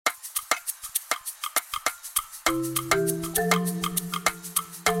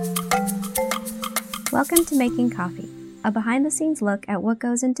Welcome to Making Coffee, a behind-the-scenes look at what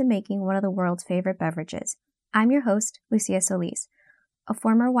goes into making one of the world's favorite beverages. I'm your host, Lucia Solis, a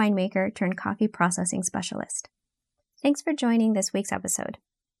former winemaker turned coffee processing specialist. Thanks for joining this week's episode.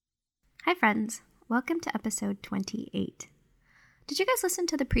 Hi friends, welcome to episode 28. Did you guys listen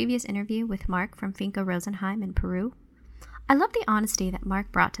to the previous interview with Mark from Finca Rosenheim in Peru? I love the honesty that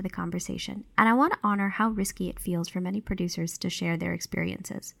Mark brought to the conversation, and I want to honor how risky it feels for many producers to share their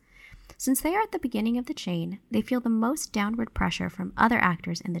experiences. Since they are at the beginning of the chain, they feel the most downward pressure from other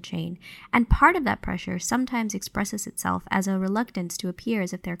actors in the chain, and part of that pressure sometimes expresses itself as a reluctance to appear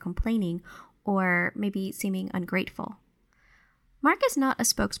as if they're complaining or maybe seeming ungrateful. Mark is not a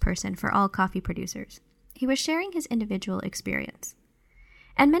spokesperson for all coffee producers. He was sharing his individual experience.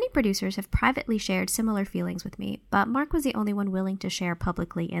 And many producers have privately shared similar feelings with me, but Mark was the only one willing to share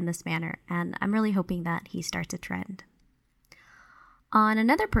publicly in this manner, and I'm really hoping that he starts a trend. On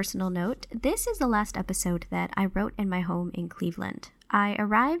another personal note, this is the last episode that I wrote in my home in Cleveland. I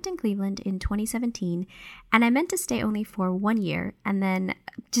arrived in Cleveland in 2017, and I meant to stay only for 1 year, and then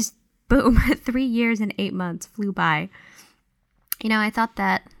just boom, 3 years and 8 months flew by. I thought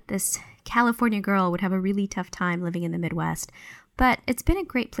that this California girl would have a really tough time living in the Midwest, but it's been a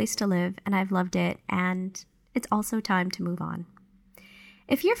great place to live, and I've loved it, and it's also time to move on.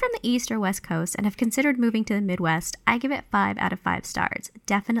 If you're from the East or West Coast and have considered moving to the Midwest, I give it 5 out of 5 stars.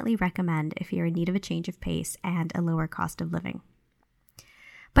 Definitely recommend if you're in need of a change of pace and a lower cost of living.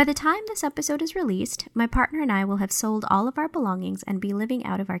 By the time this episode is released, my partner and I will have sold all of our belongings and be living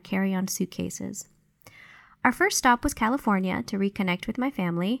out of our carry-on suitcases. Our first stop was California to reconnect with my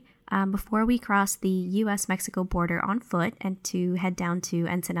family before we crossed the U.S.-Mexico border on foot and to head down to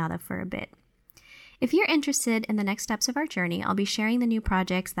Ensenada for a bit. If you're interested in the next steps of our journey, I'll be sharing the new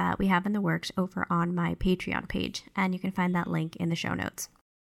projects that we have in the works over on my Patreon page, and you can find that link in the show notes.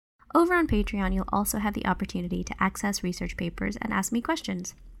 Over on Patreon, you'll also have the opportunity to access research papers and ask me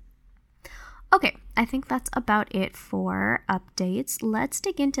questions. Okay, I think that's about it for updates. Let's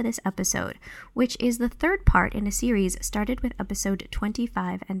dig into this episode, which is the third part in a series started with episode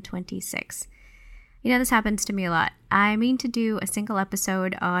 25 and 26. This happens to me a lot. I mean to do a single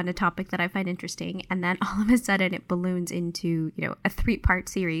episode on a topic that I find interesting, and then all of a sudden it balloons into, a 3-part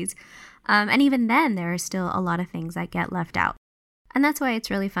series. And even then, there are still a lot of things that get left out. And that's why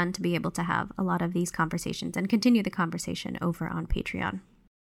it's really fun to be able to have a lot of these conversations and continue the conversation over on Patreon.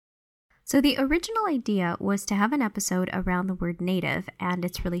 So the original idea was to have an episode around the word native and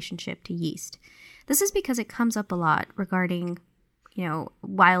its relationship to yeast. This is because it comes up a lot regarding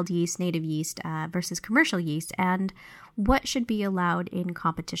wild yeast, native yeast versus commercial yeast, and what should be allowed in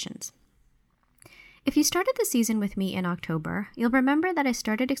competitions. If you started the season with me in October, you'll remember that I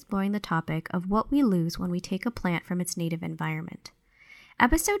started exploring the topic of what we lose when we take a plant from its native environment.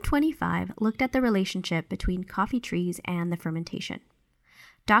 Episode 25 looked at the relationship between coffee trees and the fermentation.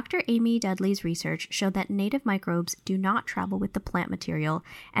 Dr. Amy Dudley's research showed that native microbes do not travel with the plant material,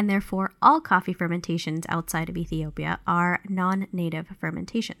 and therefore all coffee fermentations outside of Ethiopia are non-native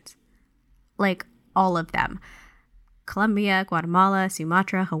fermentations. Like all of them. Colombia, Guatemala,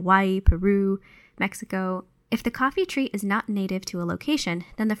 Sumatra, Hawaii, Peru, Mexico. If the coffee tree is not native to a location,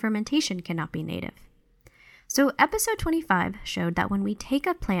 then the fermentation cannot be native. So episode 25 showed that when we take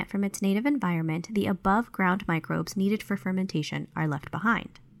a plant from its native environment, the above-ground microbes needed for fermentation are left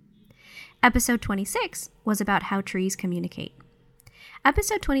behind. Episode 26 was about how trees communicate.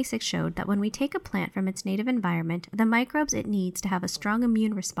 Episode 26 showed that when we take a plant from its native environment, the microbes it needs to have a strong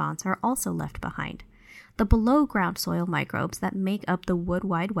immune response are also left behind. The below-ground soil microbes that make up the wood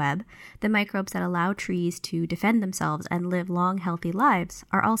wide web, the microbes that allow trees to defend themselves and live long, healthy lives,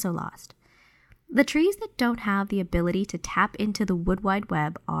 are also lost. The trees that don't have the ability to tap into the wood wide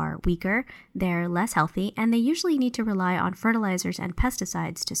web are weaker, they're less healthy, and they usually need to rely on fertilizers and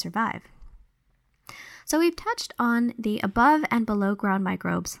pesticides to survive. So we've touched on the above and below ground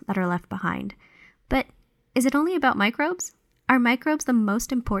microbes that are left behind. But is it only about microbes? Are microbes the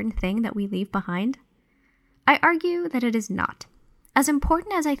most important thing that we leave behind? I argue that it is not. As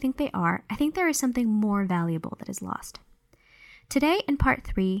important as I think they are, I think there is something more valuable that is lost. Today, in part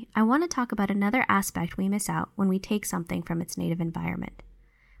 3, I want to talk about another aspect we miss out when we take something from its native environment.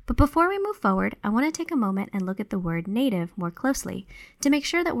 But before we move forward, I want to take a moment and look at the word native more closely to make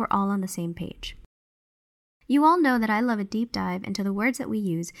sure that we're all on the same page. You all know that I love a deep dive into the words that we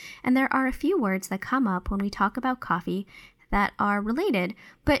use, and there are a few words that come up when we talk about coffee that are related,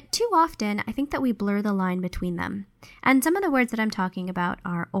 but too often I think that we blur the line between them. And some of the words that I'm talking about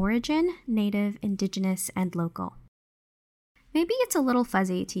are origin, native, indigenous, and local. Maybe it's a little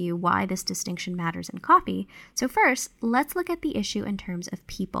fuzzy to you why this distinction matters in coffee, so first, let's look at the issue in terms of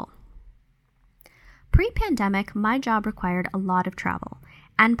people. Pre-pandemic, my job required a lot of travel,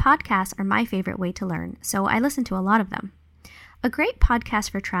 and podcasts are my favorite way to learn, so I listen to a lot of them. A great podcast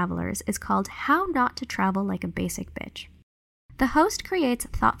for travelers is called How Not to Travel Like a Basic Bitch. The host creates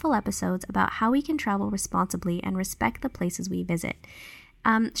thoughtful episodes about how we can travel responsibly and respect the places we visit.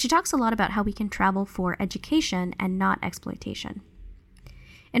 She talks a lot about how we can travel for education and not exploitation.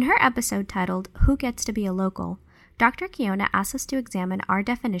 In her episode titled Who Gets to Be a Local, Dr. Kiona asks us to examine our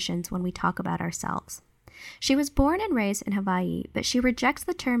definitions when we talk about ourselves. She was born and raised in Hawaii, but she rejects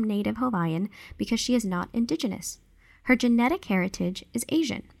the term Native Hawaiian because she is not indigenous. Her genetic heritage is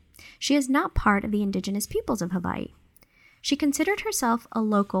Asian. She is not part of the indigenous peoples of Hawaii. She considered herself a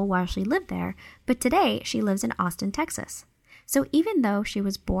local while she lived there, but today she lives in Austin, Texas. So even though she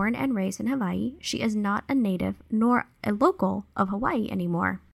was born and raised in Hawaii, she is not a native nor a local of Hawaii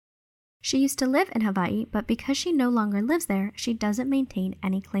anymore. She used to live in Hawaii, but because she no longer lives there, she doesn't maintain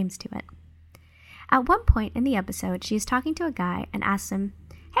any claims to it. At one point in the episode, she is talking to a guy and asks him,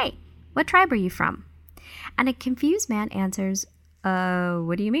 "Hey, what tribe are you from?" And a confused man answers,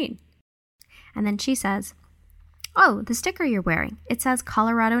 what do you mean?" And then she says, "Oh, the sticker you're wearing, it says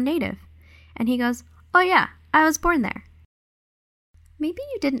Colorado Native." And he goes, "Oh yeah, I was born there." Maybe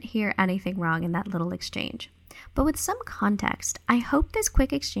you didn't hear anything wrong in that little exchange, but with some context, I hope this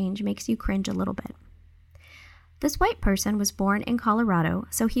quick exchange makes you cringe a little bit. This white person was born in Colorado,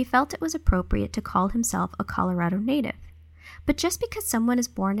 so he felt it was appropriate to call himself a Colorado native. But just because someone is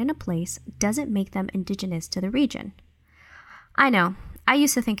born in a place doesn't make them indigenous to the region. I know, I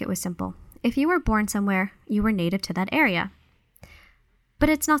used to think it was simple. If you were born somewhere, you were native to that area. But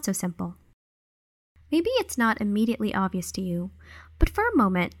it's not so simple. Maybe it's not immediately obvious to you, but for a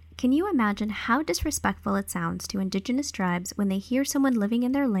moment, can you imagine how disrespectful it sounds to indigenous tribes when they hear someone living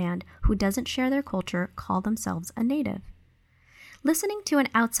in their land who doesn't share their culture call themselves a native? Listening to an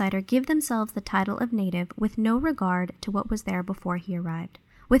outsider give themselves the title of native with no regard to what was there before he arrived,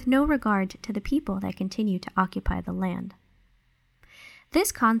 with no regard to the people that continue to occupy the land.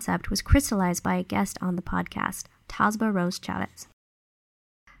 This concept was crystallized by a guest on the podcast, Tasba Rose Chavez.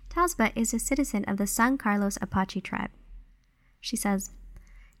 Tasba is a citizen of the San Carlos Apache tribe. She says,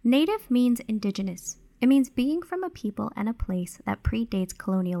 "Native means indigenous. It means being from a people and a place that predates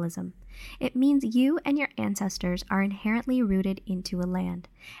colonialism. It means you and your ancestors are inherently rooted into a land,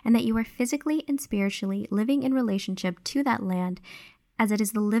 and that you are physically and spiritually living in relationship to that land as it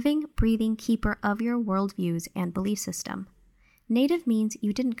is the living, breathing keeper of your worldviews and belief system. Native means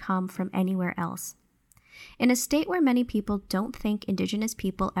you didn't come from anywhere else. In a state where many people don't think indigenous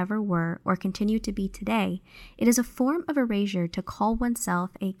people ever were or continue to be today, it is a form of erasure to call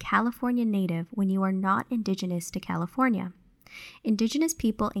oneself a California native when you are not indigenous to California. Indigenous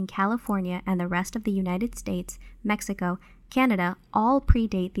people in California and the rest of the United States, Mexico, Canada all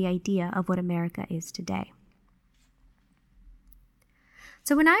predate the idea of what America is today."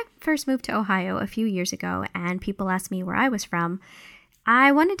 So when I first moved to Ohio a few years ago and people asked me where I was from,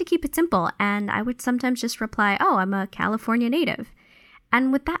 I wanted to keep it simple, and I would sometimes just reply, "Oh, I'm a California native."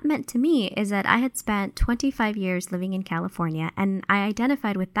 And what that meant to me is that I had spent 25 years living in California, and I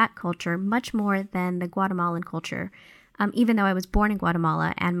identified with that culture much more than the Guatemalan culture, even though I was born in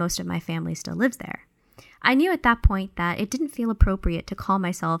Guatemala and most of my family still lives there. I knew at that point that it didn't feel appropriate to call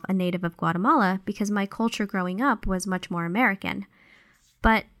myself a native of Guatemala because my culture growing up was much more American.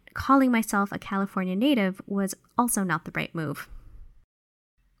 But calling myself a California native was also not the right move.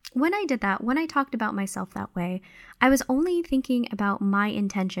 When I did that, when I talked about myself that way, I was only thinking about my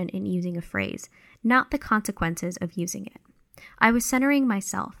intention in using a phrase, not the consequences of using it. I was centering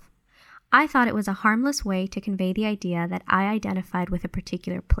myself. I thought it was a harmless way to convey the idea that I identified with a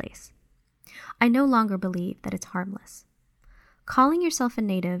particular place. I no longer believe that it's harmless. Calling yourself a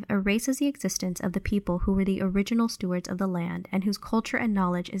native erases the existence of the people who were the original stewards of the land and whose culture and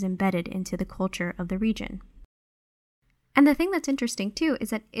knowledge is embedded into the culture of the region. And the thing that's interesting too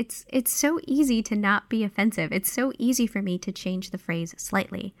is that it's so easy to not be offensive. It's so easy for me to change the phrase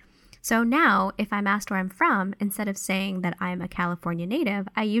slightly. So now, if I'm asked where I'm from, instead of saying that I'm a California native,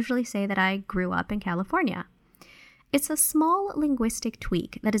 I usually say that I grew up in California. It's a small linguistic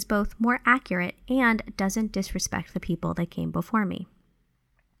tweak that is both more accurate and doesn't disrespect the people that came before me.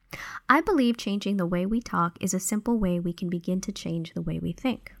 I believe changing the way we talk is a simple way we can begin to change the way we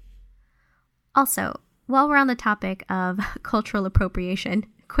think. Also, while we're on the topic of cultural appropriation,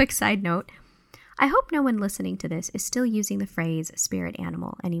 quick side note, I hope no one listening to this is still using the phrase spirit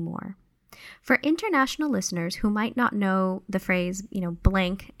animal anymore. For international listeners who might not know the phrase,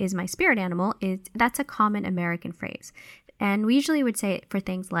 blank is my spirit animal, that's a common American phrase. And we usually would say it for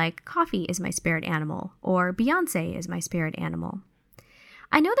things like coffee is my spirit animal or Beyonce is my spirit animal.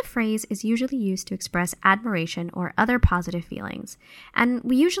 I know the phrase is usually used to express admiration or other positive feelings, and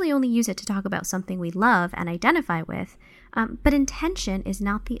we usually only use it to talk about something we love and identify with, but intention is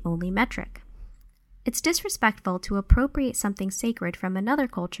not the only metric. It's disrespectful to appropriate something sacred from another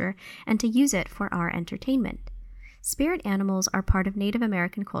culture and to use it for our entertainment. Spirit animals are part of Native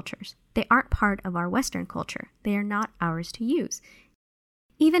American cultures. They aren't part of our Western culture. They are not ours to use.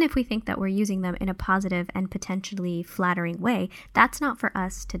 Even if we think that we're using them in a positive and potentially flattering way, that's not for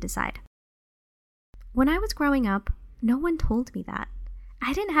us to decide. When I was growing up, no one told me that.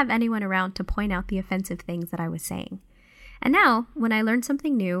 I didn't have anyone around to point out the offensive things that I was saying. And now, when I learn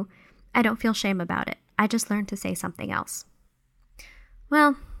something new, I don't feel shame about it. I just learned to say something else.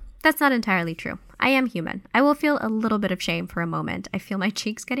 Well, that's not entirely true. I am human. I will feel a little bit of shame for a moment. I feel my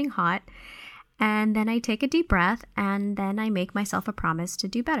cheeks getting hot, and then I take a deep breath, and then I make myself a promise to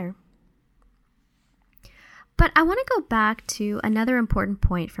do better. But I want to go back to another important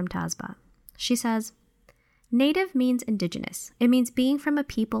point from Tazba. She says, Native means indigenous. It means being from a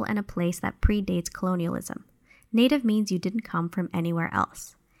people and a place that predates colonialism. Native means you didn't come from anywhere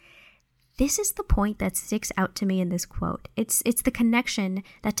else. This is the point that sticks out to me in this quote. It's the connection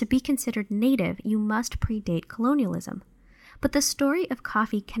that to be considered native, you must predate colonialism. But the story of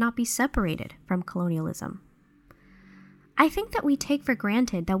coffee cannot be separated from colonialism. I think that we take for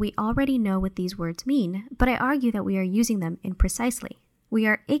granted that we already know what these words mean, but I argue that we are using them imprecisely. We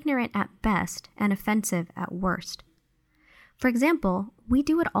are ignorant at best and offensive at worst. For example, we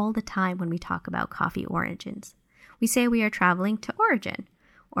do it all the time when we talk about coffee origins. We say we are traveling to Origin,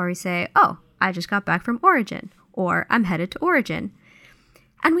 or we say, oh, I just got back from Origin, or I'm headed to Origin.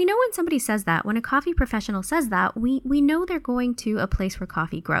 And we know when somebody says that, when a coffee professional says that, we know they're going to a place where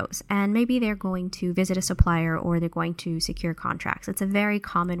coffee grows, and maybe they're going to visit a supplier or they're going to secure contracts. It's a very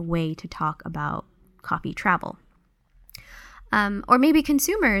common way to talk about coffee travel. Or maybe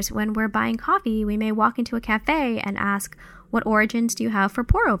consumers, when we're buying coffee, we may walk into a cafe and ask, what origins do you have for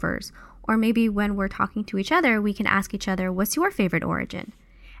pour-overs? Or maybe when we're talking to each other, we can ask each other, what's your favorite origin?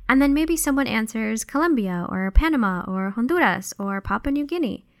 And then maybe someone answers Colombia or Panama or Honduras or Papua New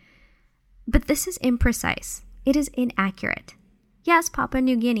Guinea. But this is imprecise. It is inaccurate. Yes, Papua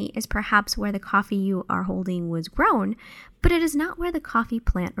New Guinea is perhaps where the coffee you are holding was grown, but it is not where the coffee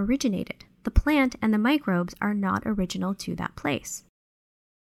plant originated. The plant and the microbes are not original to that place.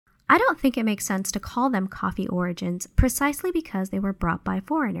 I don't think it makes sense to call them coffee origins precisely because they were brought by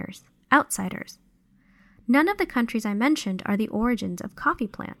foreigners, outsiders. None of the countries I mentioned are the origins of coffee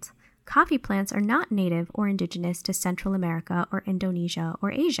plants. Coffee plants are not native or indigenous to Central America or Indonesia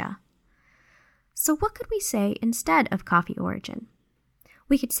or Asia. So what could we say instead of coffee origin?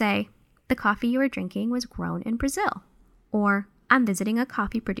 We could say, the coffee you are drinking was grown in Brazil, or I'm visiting a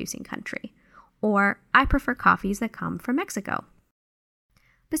coffee-producing country, or I prefer coffees that come from Mexico.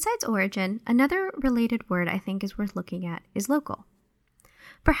 Besides origin, another related word I think is worth looking at is local.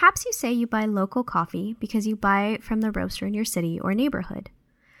 Perhaps you say you buy local coffee because you buy it from the roaster in your city or neighborhood.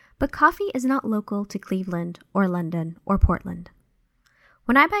 But coffee is not local to Cleveland or London or Portland.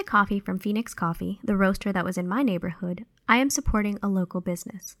 When I buy coffee from Phoenix Coffee, the roaster that was in my neighborhood, I am supporting a local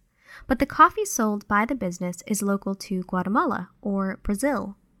business. But the coffee sold by the business is local to Guatemala or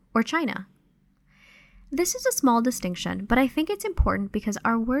Brazil or China. This is a small distinction, but I think it's important because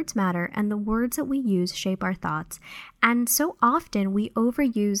our words matter and the words that we use shape our thoughts, and so often we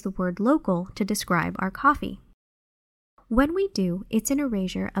overuse the word local to describe our coffee. When we do, it's an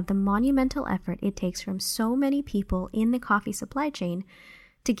erasure of the monumental effort it takes from so many people in the coffee supply chain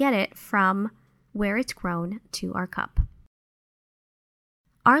to get it from where it's grown to our cup.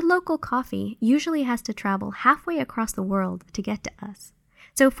 Our local coffee usually has to travel halfway across the world to get to us.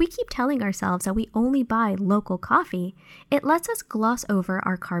 So if we keep telling ourselves that we only buy local coffee, it lets us gloss over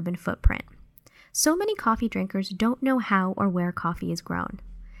our carbon footprint. So many coffee drinkers don't know how or where coffee is grown.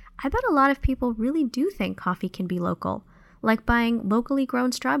 I bet a lot of people really do think coffee can be local, like buying locally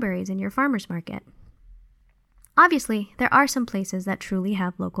grown strawberries in your farmer's market. Obviously, there are some places that truly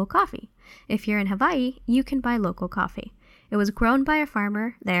have local coffee. If you're in Hawaii, you can buy local coffee. It was grown by a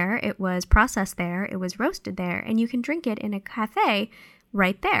farmer there, it was processed there, it was roasted there, and you can drink it in a cafe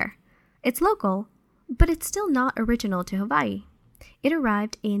right there. It's local, but it's still not original to Hawaii. It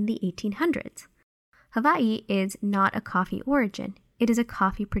arrived in the 1800s. Hawaii is not a coffee origin. It is a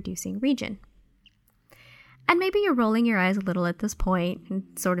coffee-producing region. And maybe you're rolling your eyes a little at this point and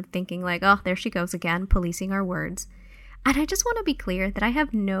sort of thinking like, oh, there she goes again, policing our words. And I just want to be clear that I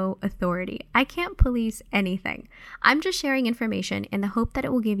have no authority. I can't police anything. I'm just sharing information in the hope that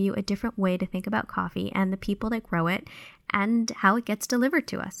it will give you a different way to think about coffee and the people that grow it and how it gets delivered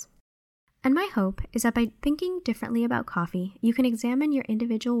to us. And my hope is that by thinking differently about coffee, you can examine your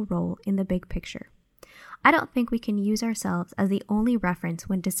individual role in the big picture. I don't think we can use ourselves as the only reference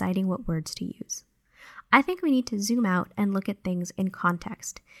when deciding what words to use. I think we need to zoom out and look at things in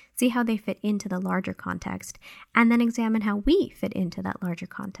context, see how they fit into the larger context, and then examine how we fit into that larger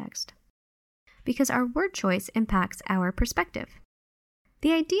context. Because our word choice impacts our perspective.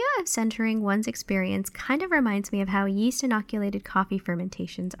 The idea of centering one's experience kind of reminds me of how yeast-inoculated coffee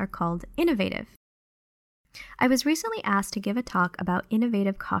fermentations are called innovative. I was recently asked to give a talk about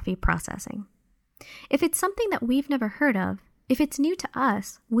innovative coffee processing. If it's something that we've never heard of, if it's new to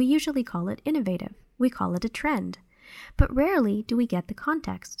us, we usually call it innovative. We call it a trend, but rarely do we get the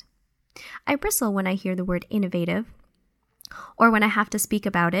context. I bristle when I hear the word innovative, or when I have to speak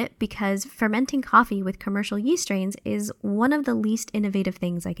about it, because fermenting coffee with commercial yeast strains is one of the least innovative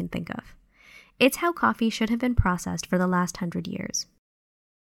things I can think of. It's how coffee should have been processed for the last 100 years.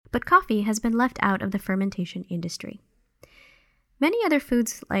 But coffee has been left out of the fermentation industry. Many other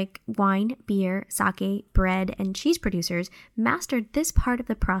foods like wine, beer, sake, bread, and cheese producers mastered this part of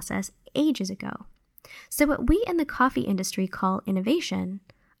the process ages ago. So what we in the coffee industry call innovation,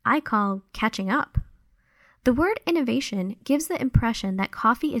 I call catching up. The word innovation gives the impression that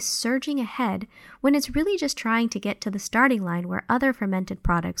coffee is surging ahead when it's really just trying to get to the starting line where other fermented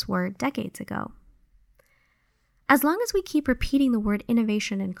products were decades ago. As long as we keep repeating the word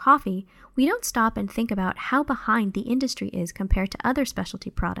innovation in coffee, we don't stop and think about how behind the industry is compared to other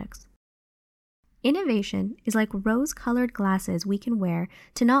specialty products. Innovation is like rose-colored glasses we can wear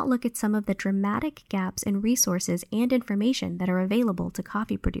to not look at some of the dramatic gaps in resources and information that are available to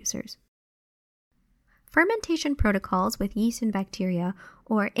coffee producers. Fermentation protocols with yeast and bacteria,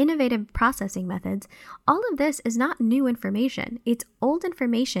 or innovative processing methods, all of this is not new information. It's old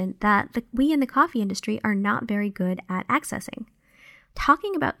information that we in the coffee industry are not very good at accessing.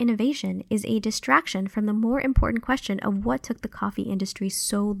 Talking about innovation is a distraction from the more important question of what took the coffee industry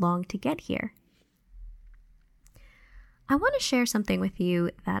so long to get here. I want to share something with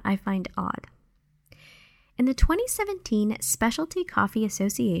you that I find odd. In the 2017 Specialty Coffee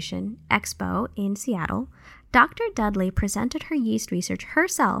Association Expo in Seattle, Dr. Dudley presented her yeast research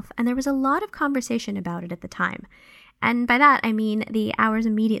herself, and there was a lot of conversation about it at the time. And by that, I mean the hours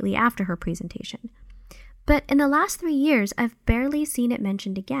immediately after her presentation. But in the last 3 years, I've barely seen it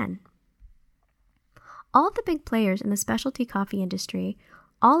mentioned again. All the big players in the specialty coffee industry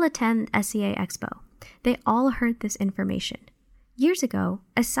all attend SCA Expo. They all heard this information. Years ago,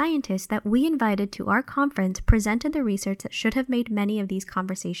 a scientist that we invited to our conference presented the research that should have made many of these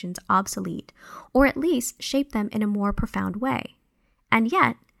conversations obsolete, or at least shaped them in a more profound way. And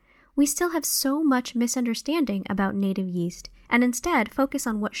yet, we still have so much misunderstanding about native yeast, and instead focus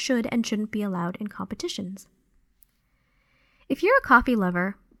on what should and shouldn't be allowed in competitions. If you're a coffee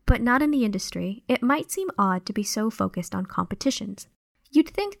lover, but not in the industry, it might seem odd to be so focused on competitions. You'd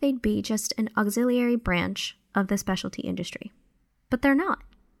think they'd be just an auxiliary branch of the specialty industry. But they're not.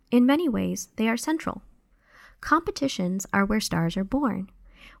 In many ways, they are central. Competitions are where stars are born,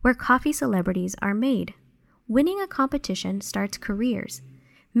 where coffee celebrities are made. Winning a competition starts careers.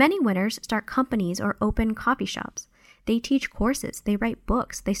 Many winners start companies or open coffee shops. They teach courses, they write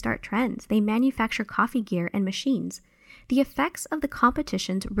books, they start trends, they manufacture coffee gear and machines. The effects of the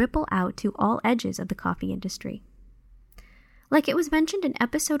competitions ripple out to all edges of the coffee industry. Like it was mentioned in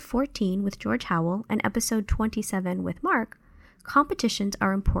episode 14 with George Howell and episode 27 with Mark, competitions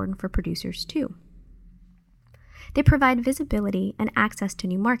are important for producers too. They provide visibility and access to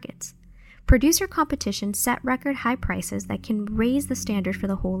new markets. Producer competitions set record high prices that can raise the standard for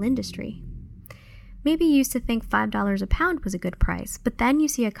the whole industry. Maybe you used to think $5 a pound was a good price, but then you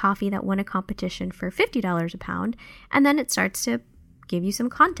see a coffee that won a competition for $50 a pound, and then it starts to give you some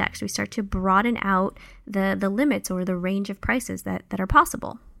context. We start to broaden out the limits or the range of prices that are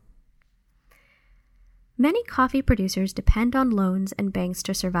possible. Many coffee producers depend on loans and banks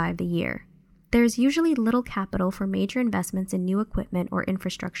to survive the year. There is usually little capital for major investments in new equipment or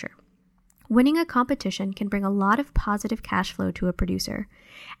infrastructure. Winning a competition can bring a lot of positive cash flow to a producer,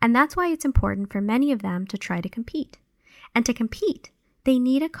 and that's why it's important for many of them to try to compete. And to compete, they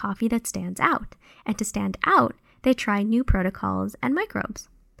need a coffee that stands out, and to stand out, they try new protocols and microbes.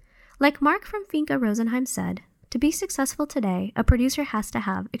 Like Mark from Finca Rosenheim said, to be successful today, a producer has to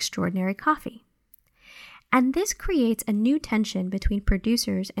have extraordinary coffee. And this creates a new tension between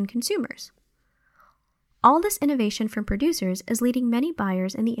producers and consumers. All this innovation from producers is leading many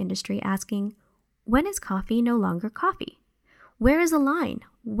buyers in the industry asking, when is coffee no longer coffee? Where is the line?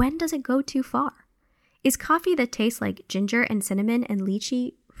 When does it go too far? Is coffee that tastes like ginger and cinnamon and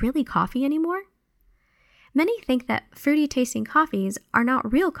lychee really coffee anymore? Many think that fruity tasting coffees are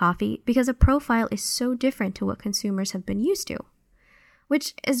not real coffee because the profile is so different to what consumers have been used to,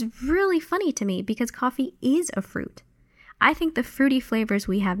 which is really funny to me because coffee is a fruit. I think the fruity flavors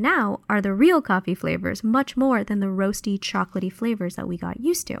we have now are the real coffee flavors much more than the roasty, chocolatey flavors that we got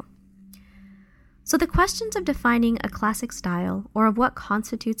used to. So the questions of defining a classic style or of what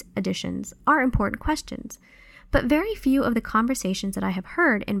constitutes additions are important questions, but very few of the conversations that I have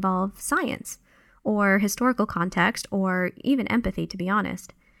heard involve science, or historical context, or even empathy, to be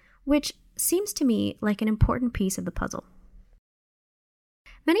honest, which seems to me like an important piece of the puzzle.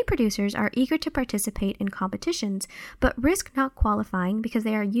 Many producers are eager to participate in competitions, but risk not qualifying because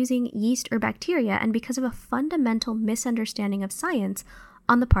they are using yeast or bacteria and because of a fundamental misunderstanding of science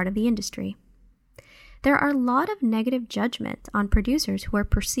on the part of the industry. There are a lot of negative judgment on producers who are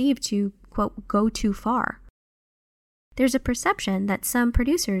perceived to, quote, go too far. There's a perception that some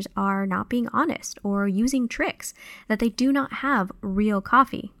producers are not being honest or using tricks, that they do not have real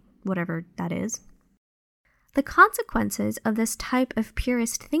coffee, whatever that is. The consequences of this type of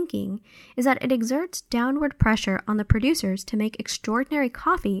purist thinking is that it exerts downward pressure on the producers to make extraordinary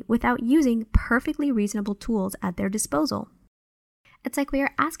coffee without using perfectly reasonable tools at their disposal. It's like we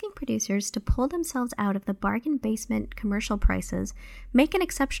are asking producers to pull themselves out of the bargain basement commercial prices, make an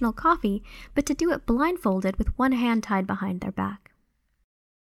exceptional coffee, but to do it blindfolded with one hand tied behind their back.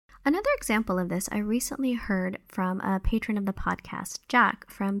 Another example of this I recently heard from a patron of the podcast, Jack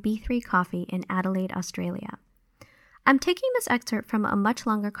from B3 Coffee in Adelaide, Australia. I'm taking this excerpt from a much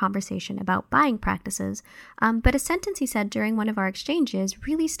longer conversation about buying practices, but a sentence he said during one of our exchanges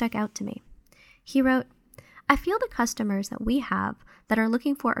really stuck out to me. He wrote, "I feel the customers that we have that are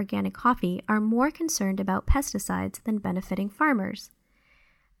looking for organic coffee are more concerned about pesticides than benefiting farmers."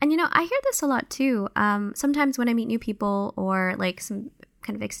 And I hear this a lot too. Sometimes when I meet new people or like some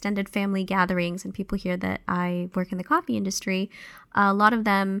kind of extended family gatherings and people hear that I work in the coffee industry, a lot of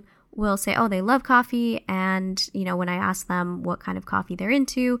them will say, oh, they love coffee. And, when I ask them what kind of coffee they're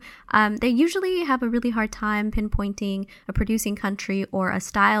into, they usually have a really hard time pinpointing a producing country or a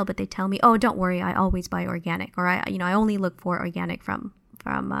style, but they tell me, oh, don't worry, I always buy organic, or I only look for organic from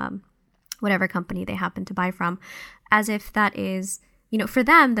whatever company they happen to buy from, as if that is, for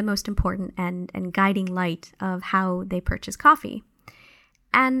them, the most important and guiding light of how they purchase coffee.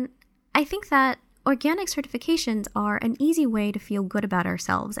 And I think that organic certifications are an easy way to feel good about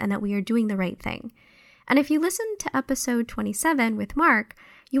ourselves and that we are doing the right thing. And if you listen to episode 27 with Mark,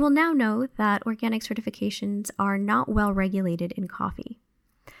 you will now know that organic certifications are not well regulated in coffee.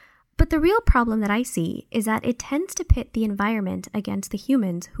 But the real problem that I see is that it tends to pit the environment against the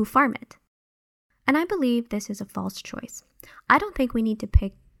humans who farm it. And I believe this is a false choice. I don't think we need to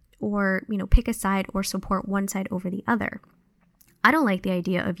pick a side or support one side over the other. I don't like the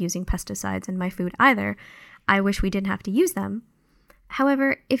idea of using pesticides in my food either. I wish we didn't have to use them.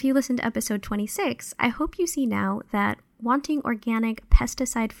 However, if you listen to episode 26, I hope you see now that wanting organic,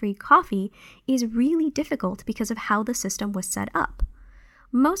 pesticide-free coffee is really difficult because of how the system was set up.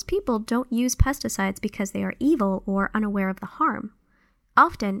 Most people don't use pesticides because they are evil or unaware of the harm.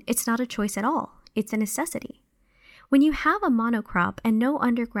 Often, it's not a choice at all. It's a necessity. When you have a monocrop and no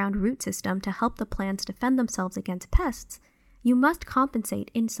underground root system to help the plants defend themselves against pests, you must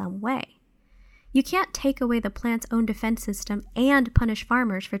compensate in some way. You can't take away the plant's own defense system and punish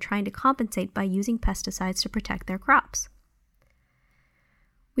farmers for trying to compensate by using pesticides to protect their crops.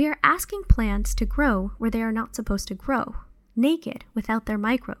 We are asking plants to grow where they are not supposed to grow, naked, without their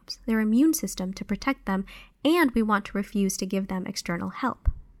microbes, their immune system to protect them, and we want to refuse to give them external help.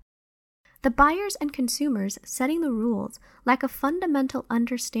 The buyers and consumers setting the rules lack a fundamental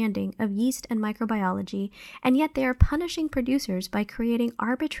understanding of yeast and microbiology, and yet they are punishing producers by creating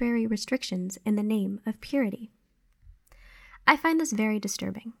arbitrary restrictions in the name of purity. I find this very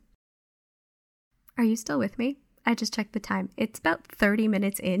disturbing. Are you still with me? I just checked the time. It's about 30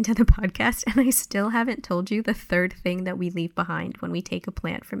 minutes into the podcast, and I still haven't told you the third thing that we leave behind when we take a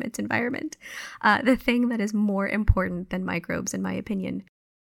plant from its environment. The thing that is more important than microbes, in my opinion.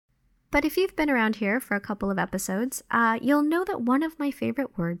 But if you've been around here for a couple of episodes, you'll know that one of my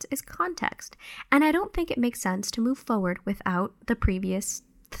favorite words is context, and I don't think it makes sense to move forward without the previous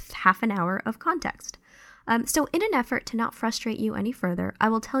half an hour of context. So in an effort to not frustrate you any further, I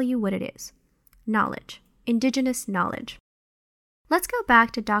will tell you what it is. Knowledge. Indigenous knowledge. Let's go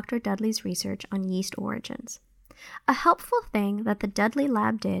back to Dr. Dudley's research on yeast origins. A helpful thing that the Dudley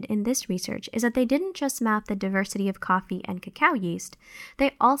Lab did in this research is that they didn't just map the diversity of coffee and cacao yeast,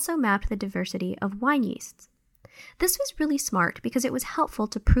 they also mapped the diversity of wine yeasts. This was really smart because it was helpful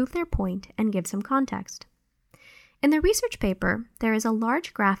to prove their point and give some context. In the research paper, there is a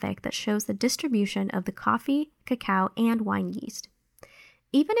large graphic that shows the distribution of the coffee, cacao, and wine yeast.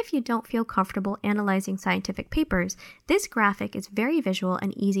 Even if you don't feel comfortable analyzing scientific papers, this graphic is very visual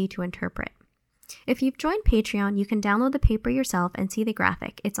and easy to interpret. If you've joined Patreon, you can download the paper yourself and see the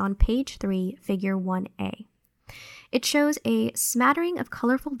graphic. It's on page 3, figure 1A. It shows a smattering of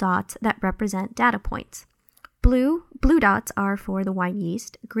colorful dots that represent data points. Blue dots are for the wine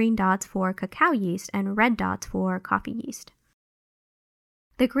yeast, green dots for cacao yeast, and red dots for coffee yeast.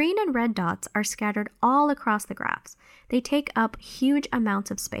 The green and red dots are scattered all across the graphs. They take up huge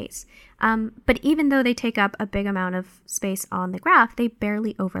amounts of space. But even though they take up a big amount of space on the graph, they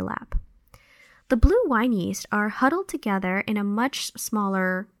barely overlap. The blue wine yeast are huddled together in a much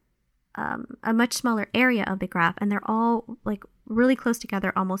smaller area of the graph, and they're all really close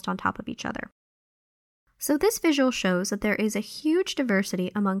together, almost on top of each other. So this visual shows that there is a huge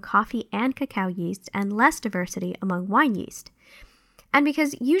diversity among coffee and cacao yeast and less diversity among wine yeast. And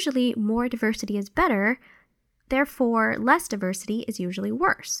because usually more diversity is better, therefore less diversity is usually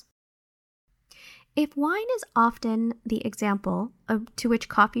worse. If wine is often the example to which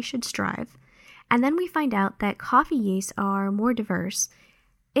coffee should strive, and then we find out that coffee yeasts are more diverse,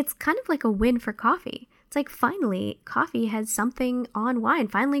 it's kind of like a win for coffee. It's like finally coffee has something on wine.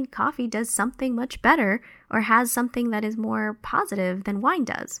 Finally coffee does something much better or has something that is more positive than wine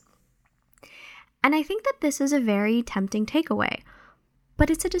does. And I think that this is a very tempting takeaway, but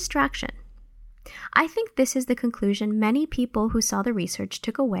it's a distraction. I think this is the conclusion many people who saw the research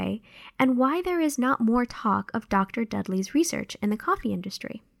took away and why there is not more talk of Dr. Dudley's research in the coffee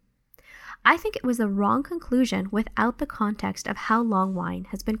industry. I think it was the wrong conclusion without the context of how long wine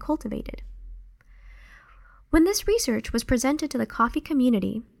has been cultivated. When this research was presented to the coffee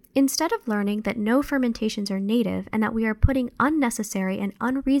community, instead of learning that no fermentations are native and that we are putting unnecessary and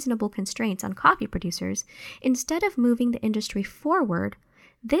unreasonable constraints on coffee producers, instead of moving the industry forward,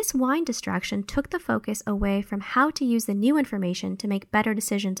 this wine distraction took the focus away from how to use the new information to make better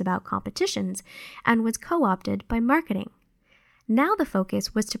decisions about competitions and was co-opted by marketing. Now the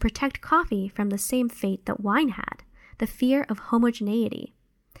focus was to protect coffee from the same fate that wine had, the fear of homogeneity.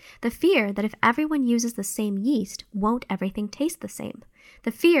 The fear that if everyone uses the same yeast, won't everything taste the same?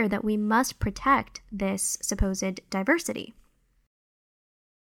 The fear that we must protect this supposed diversity.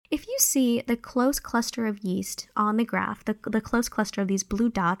 If you see the close cluster of yeast on the graph, the close cluster of these blue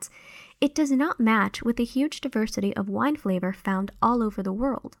dots, it does not match with the huge diversity of wine flavor found all over the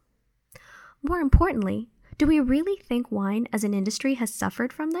world. More importantly, do we really think wine as an industry has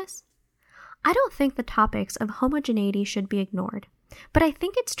suffered from this? I don't think the topics of homogeneity should be ignored, but I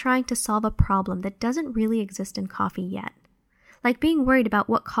think it's trying to solve a problem that doesn't really exist in coffee yet, like being worried about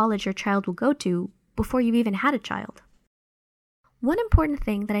what college your child will go to before you've even had a child. One important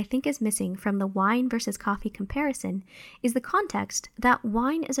thing that I think is missing from the wine versus coffee comparison is the context that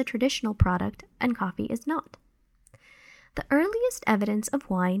wine is a traditional product and coffee is not. The earliest evidence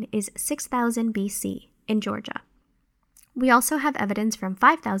of wine is 6000 BC in Georgia. We also have evidence from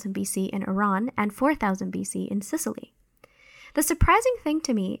 5000 BC in Iran and 4000 BC in Sicily. The surprising thing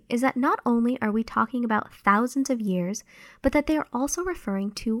to me is that not only are we talking about thousands of years, but that they are also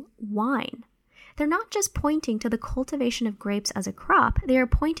referring to wine. They're not just pointing to the cultivation of grapes as a crop, they are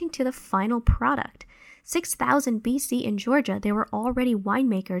pointing to the final product. 6000 BC in Georgia, there were already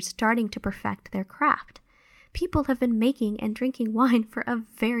winemakers starting to perfect their craft. People have been making and drinking wine for a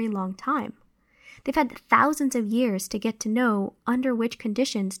very long time. They've had thousands of years to get to know under which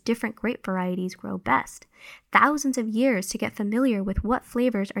conditions different grape varieties grow best. Thousands of years to get familiar with what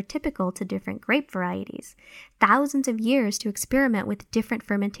flavors are typical to different grape varieties. Thousands of years to experiment with different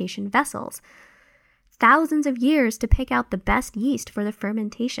fermentation vessels. Thousands of years to pick out the best yeast for the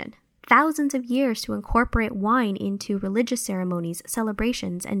fermentation. Thousands of years to incorporate wine into religious ceremonies,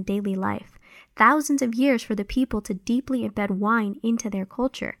 celebrations, and daily life. Thousands of years for the people to deeply embed wine into their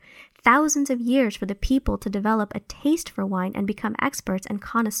culture. Thousands of years for the people to develop a taste for wine and become experts and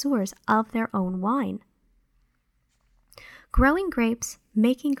connoisseurs of their own wine. Growing grapes,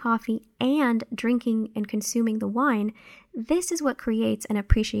 making coffee, and drinking and consuming the wine, this is what creates an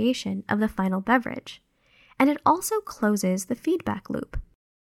appreciation of the final beverage. And it also closes the feedback loop.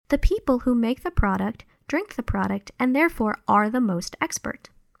 The people who make the product drink the product and therefore are the most expert.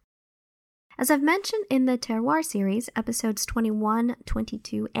 As I've mentioned in the Terroir series, episodes 21,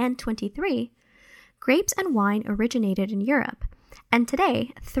 22, and 23, grapes and wine originated in Europe, And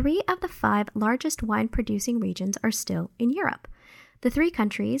today, 3 of the 5 largest wine-producing regions are still in Europe. The 3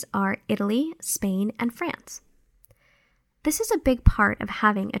 countries are Italy, Spain, and France. This is a big part of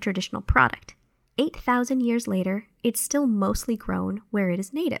having a traditional product. 8,000 years later, it's still mostly grown where it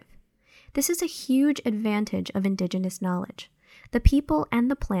is native. This is a huge advantage of indigenous knowledge. The people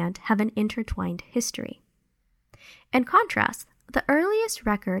and the plant have an intertwined history. In contrast, the earliest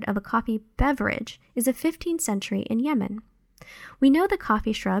record of a coffee beverage is the 15th century in Yemen. We know the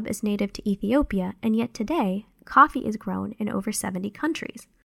coffee shrub is native to Ethiopia, and yet today, coffee is grown in over 70 countries.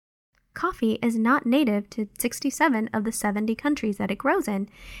 Coffee is not native to 67 of the 70 countries that it grows in,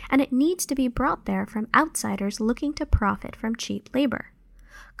 and it needs to be brought there from outsiders looking to profit from cheap labor.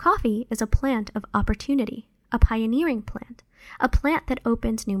 Coffee is a plant of opportunity, a pioneering plant, a plant that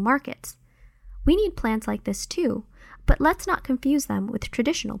opens new markets. We need plants like this too, but let's not confuse them with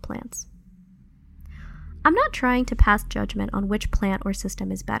traditional plants. I'm not trying to pass judgment on which plant or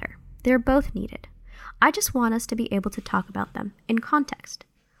system is better. They're both needed. I just want us to be able to talk about them in context.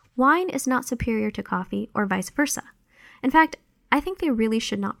 Wine is not superior to coffee or vice versa. In fact, I think they really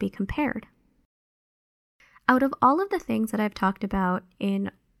should not be compared. Out of all of the things that I've talked about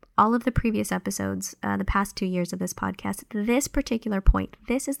in all of the previous episodes, the past 2 years of this podcast, this particular point,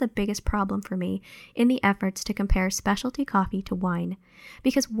 this is the biggest problem for me in the efforts to compare specialty coffee to wine,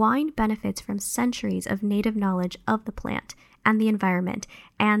 because wine benefits from centuries of native knowledge of the plant and the environment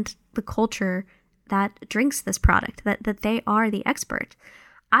and the culture that drinks this product, that they are the expert.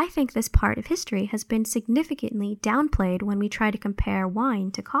 I think this part of history has been significantly downplayed when we try to compare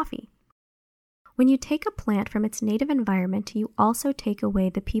wine to coffee. When you take a plant from its native environment, you also take away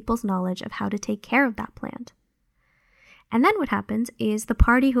the people's knowledge of how to take care of that plant. And then what happens is the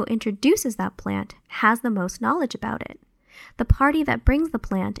party who introduces that plant has the most knowledge about it. The party that brings the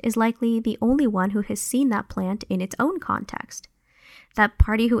plant is likely the only one who has seen that plant in its own context. That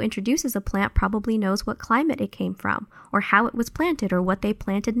party who introduces a plant probably knows what climate it came from, or how it was planted, or what they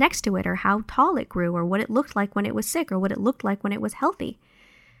planted next to it, or how tall it grew, or what it looked like when it was sick, or what it looked like when it was healthy.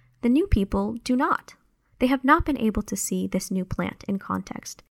 The new people do not. They have not been able to see this new plant in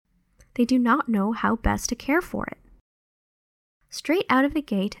context. They do not know how best to care for it. Straight out of the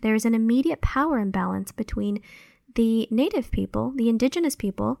gate, there is an immediate power imbalance between the native people, the indigenous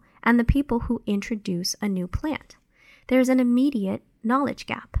people, and the people who introduce a new plant. There is an immediate knowledge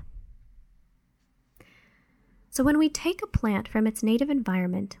gap. So when we take a plant from its native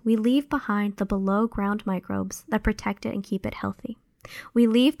environment, we leave behind the below-ground microbes that protect it and keep it healthy. We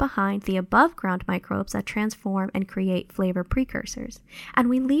leave behind the above-ground microbes that transform and create flavor precursors. And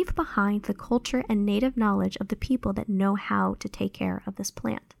we leave behind the culture and native knowledge of the people that know how to take care of this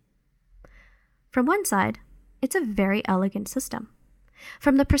plant. From one side, it's a very elegant system.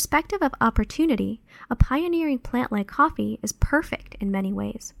 From the perspective of opportunity, a pioneering plant like coffee is perfect in many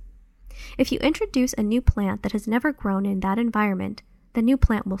ways. If you introduce a new plant that has never grown in that environment, the new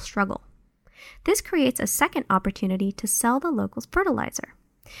plant will struggle. This creates a second opportunity to sell the locals fertilizer,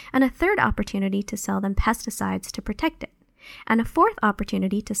 and a third opportunity to sell them pesticides to protect it, and a fourth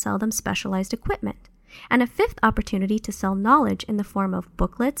opportunity to sell them specialized equipment, and a fifth opportunity to sell knowledge in the form of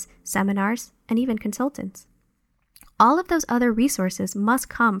booklets, seminars, and even consultants. All of those other resources must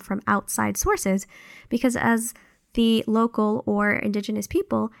come from outside sources because as the local or indigenous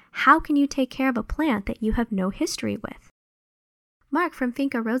people, how can you take care of a plant that you have no history with? Mark from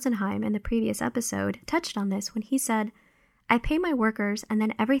Finca Rosenheim in the previous episode touched on this when he said, "I pay my workers and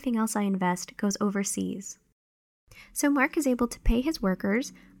then everything else I invest goes overseas." So Mark is able to pay his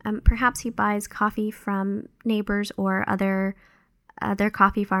workers. Perhaps he buys coffee from neighbors or other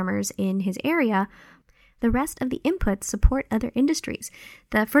coffee farmers in his area. The rest of the inputs support other industries,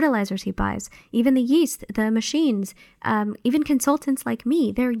 the fertilizers he buys, even the yeast, the machines, even consultants like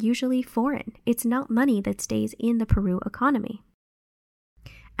me, they're usually foreign. It's not money that stays in the Peru economy.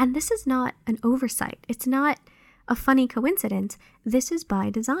 And this is not an oversight. It's not a funny coincidence. This is by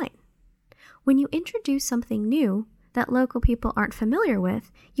design. When you introduce something new that local people aren't familiar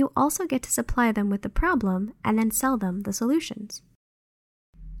with, you also get to supply them with the problem and then sell them the solutions.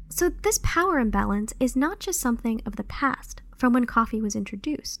 So this power imbalance is not just something of the past, from when coffee was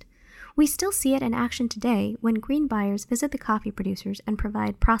introduced. We still see it in action today when green buyers visit the coffee producers and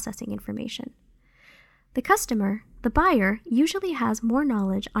provide processing information. The customer, the buyer, usually has more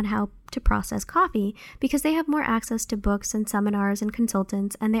knowledge on how to process coffee because they have more access to books and seminars and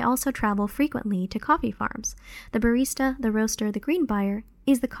consultants, and they also travel frequently to coffee farms. The barista, the roaster, the green buyer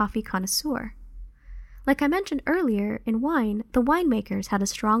is the coffee connoisseur. Like I mentioned earlier, in wine, the winemakers had a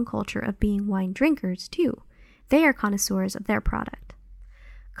strong culture of being wine drinkers too. They are connoisseurs of their product.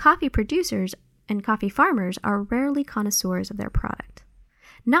 Coffee producers and coffee farmers are rarely connoisseurs of their product.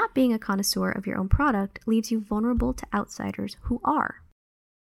 Not being a connoisseur of your own product leaves you vulnerable to outsiders who are.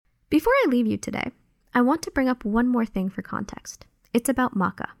 Before I leave you today, I want to bring up one more thing for context. It's about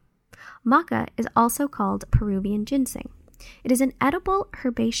maca. Maca is also called Peruvian ginseng. It is an edible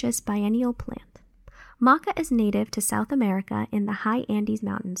herbaceous biennial plant. Maca is native to South America in the high Andes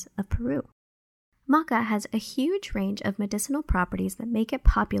Mountains of Peru. Maca has a huge range of medicinal properties that make it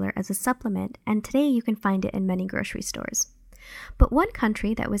popular as a supplement, and today you can find it in many grocery stores. But one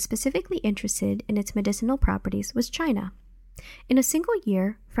country that was specifically interested in its medicinal properties was China. In a single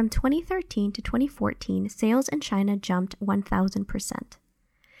year, from 2013 to 2014, sales in China jumped 1,000%.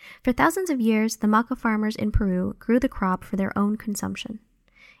 For thousands of years, the maca farmers in Peru grew the crop for their own consumption.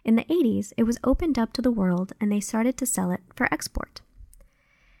 In the 80s, it was opened up to the world and they started to sell it for export.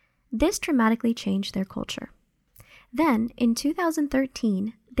 This dramatically changed their culture. Then, in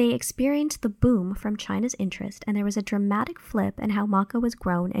 2013, they experienced the boom from China's interest, and there was a dramatic flip in how maca was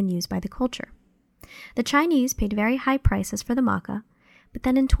grown and used by the culture. The Chinese paid very high prices for the maca, but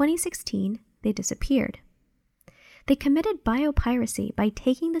then in 2016, they disappeared. They committed biopiracy by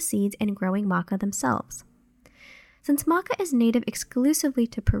taking the seeds and growing maca themselves. Since maca is native exclusively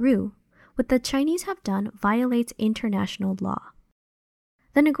to Peru, what the Chinese have done violates international law.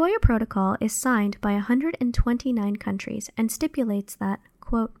 The Nagoya Protocol is signed by 129 countries and stipulates that,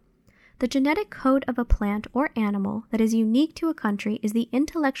 quote, the genetic code of a plant or animal that is unique to a country is the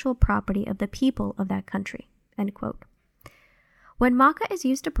intellectual property of the people of that country, end quote. When maca is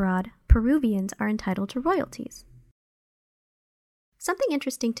used abroad, Peruvians are entitled to royalties. Something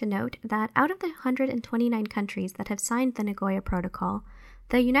interesting to note that out of the 129 countries that have signed the Nagoya Protocol,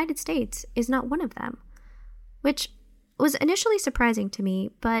 the United States is not one of them, which was initially surprising to me,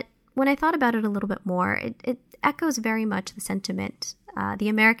 but when I thought about it a little bit more, it echoes very much the sentiment, the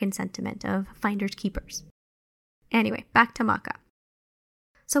American sentiment of finders keepers. Anyway, back to maca.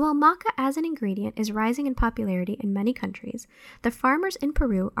 So while maca as an ingredient is rising in popularity in many countries, the farmers in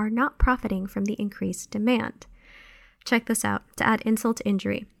Peru are not profiting from the increased demand. Check this out, to add insult to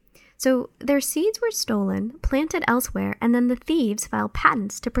injury. So their seeds were stolen, planted elsewhere, and then the thieves filed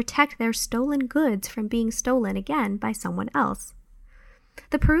patents to protect their stolen goods from being stolen again by someone else.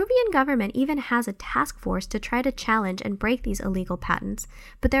 The Peruvian government even has a task force to try to challenge and break these illegal patents,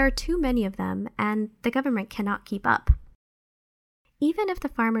 but there are too many of them, and the government cannot keep up. Even if the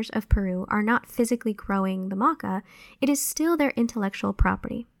farmers of Peru are not physically growing the maca, it is still their intellectual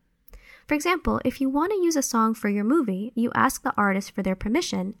property. For example, if you want to use a song for your movie, you ask the artist for their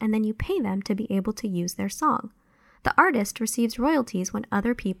permission, and then you pay them to be able to use their song. The artist receives royalties when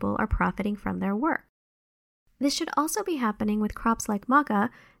other people are profiting from their work. This should also be happening with crops like maca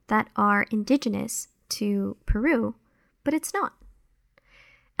that are indigenous to Peru, but it's not.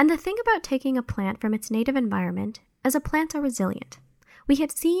 And the thing about taking a plant from its native environment is that plants are resilient. We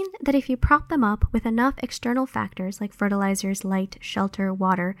had seen that if you prop them up with enough external factors like fertilizers, light, shelter,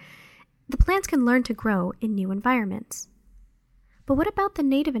 water, the plants can learn to grow in new environments. But what about the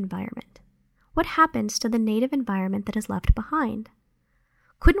native environment? What happens to the native environment that is left behind?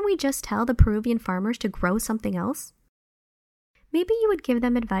 Couldn't we just tell the Peruvian farmers to grow something else? Maybe you would give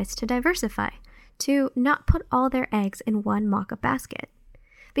them advice to diversify, to not put all their eggs in one maca basket.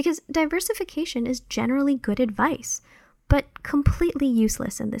 Because diversification is generally good advice, but completely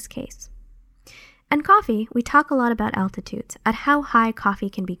useless in this case. And coffee, we talk a lot about altitudes, at how high coffee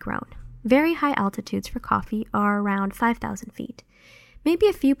can be grown. Very high altitudes for coffee are around 5,000 feet. Maybe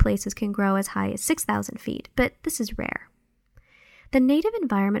a few places can grow as high as 6,000 feet, but this is rare. The native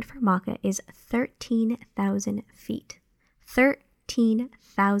environment for maca is 13,000 feet.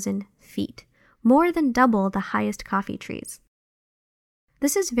 13,000 feet, more than double the highest coffee trees.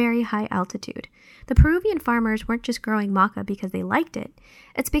 This is very high altitude. The Peruvian farmers weren't just growing maca because they liked it.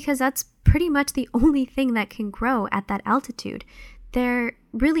 It's because that's pretty much the only thing that can grow at that altitude. There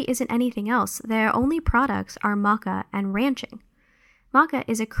really isn't anything else. Their only products are maca and ranching. Maca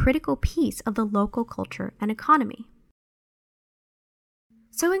is a critical piece of the local culture and economy.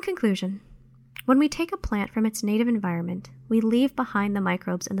 So in conclusion, when we take a plant from its native environment, we leave behind the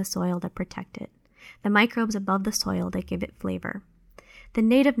microbes in the soil that protect it, the microbes above the soil that give it flavor, the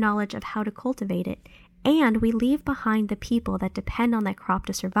native knowledge of how to cultivate it, and we leave behind the people that depend on that crop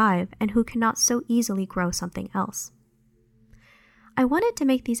to survive and who cannot so easily grow something else. I wanted to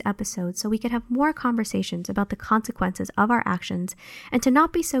make these episodes so we could have more conversations about the consequences of our actions and to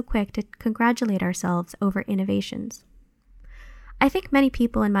not be so quick to congratulate ourselves over innovations. I think many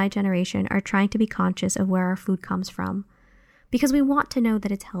people in my generation are trying to be conscious of where our food comes from because we want to know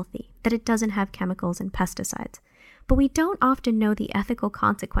that it's healthy, that it doesn't have chemicals and pesticides. but we don't often know the ethical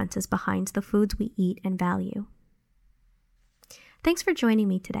consequences behind the foods we eat and value. Thanks for joining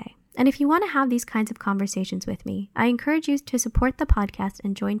me today. And if you want to have these kinds of conversations with me, I encourage you to support the podcast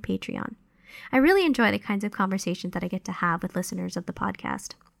and join Patreon. I really enjoy the kinds of conversations that I get to have with listeners of the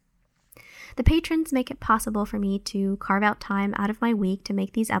podcast. The patrons make it possible for me to carve out time out of my week to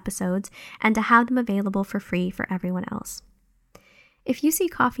make these episodes and to have them available for free for everyone else. If you see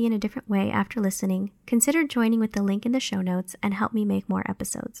coffee in a different way after listening, consider joining with the link in the show notes and help me make more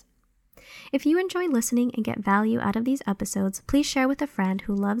episodes. If you enjoy listening and get value out of these episodes, please share with a friend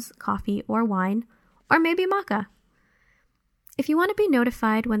who loves coffee or wine, or maybe maca. If you want to be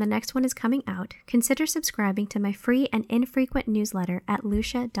notified when the next one is coming out, consider subscribing to my free and infrequent newsletter at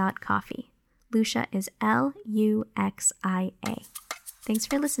lucia.coffee. Lucia is Luxia. Thanks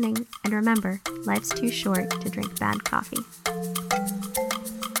for listening, and remember, life's too short to drink bad coffee.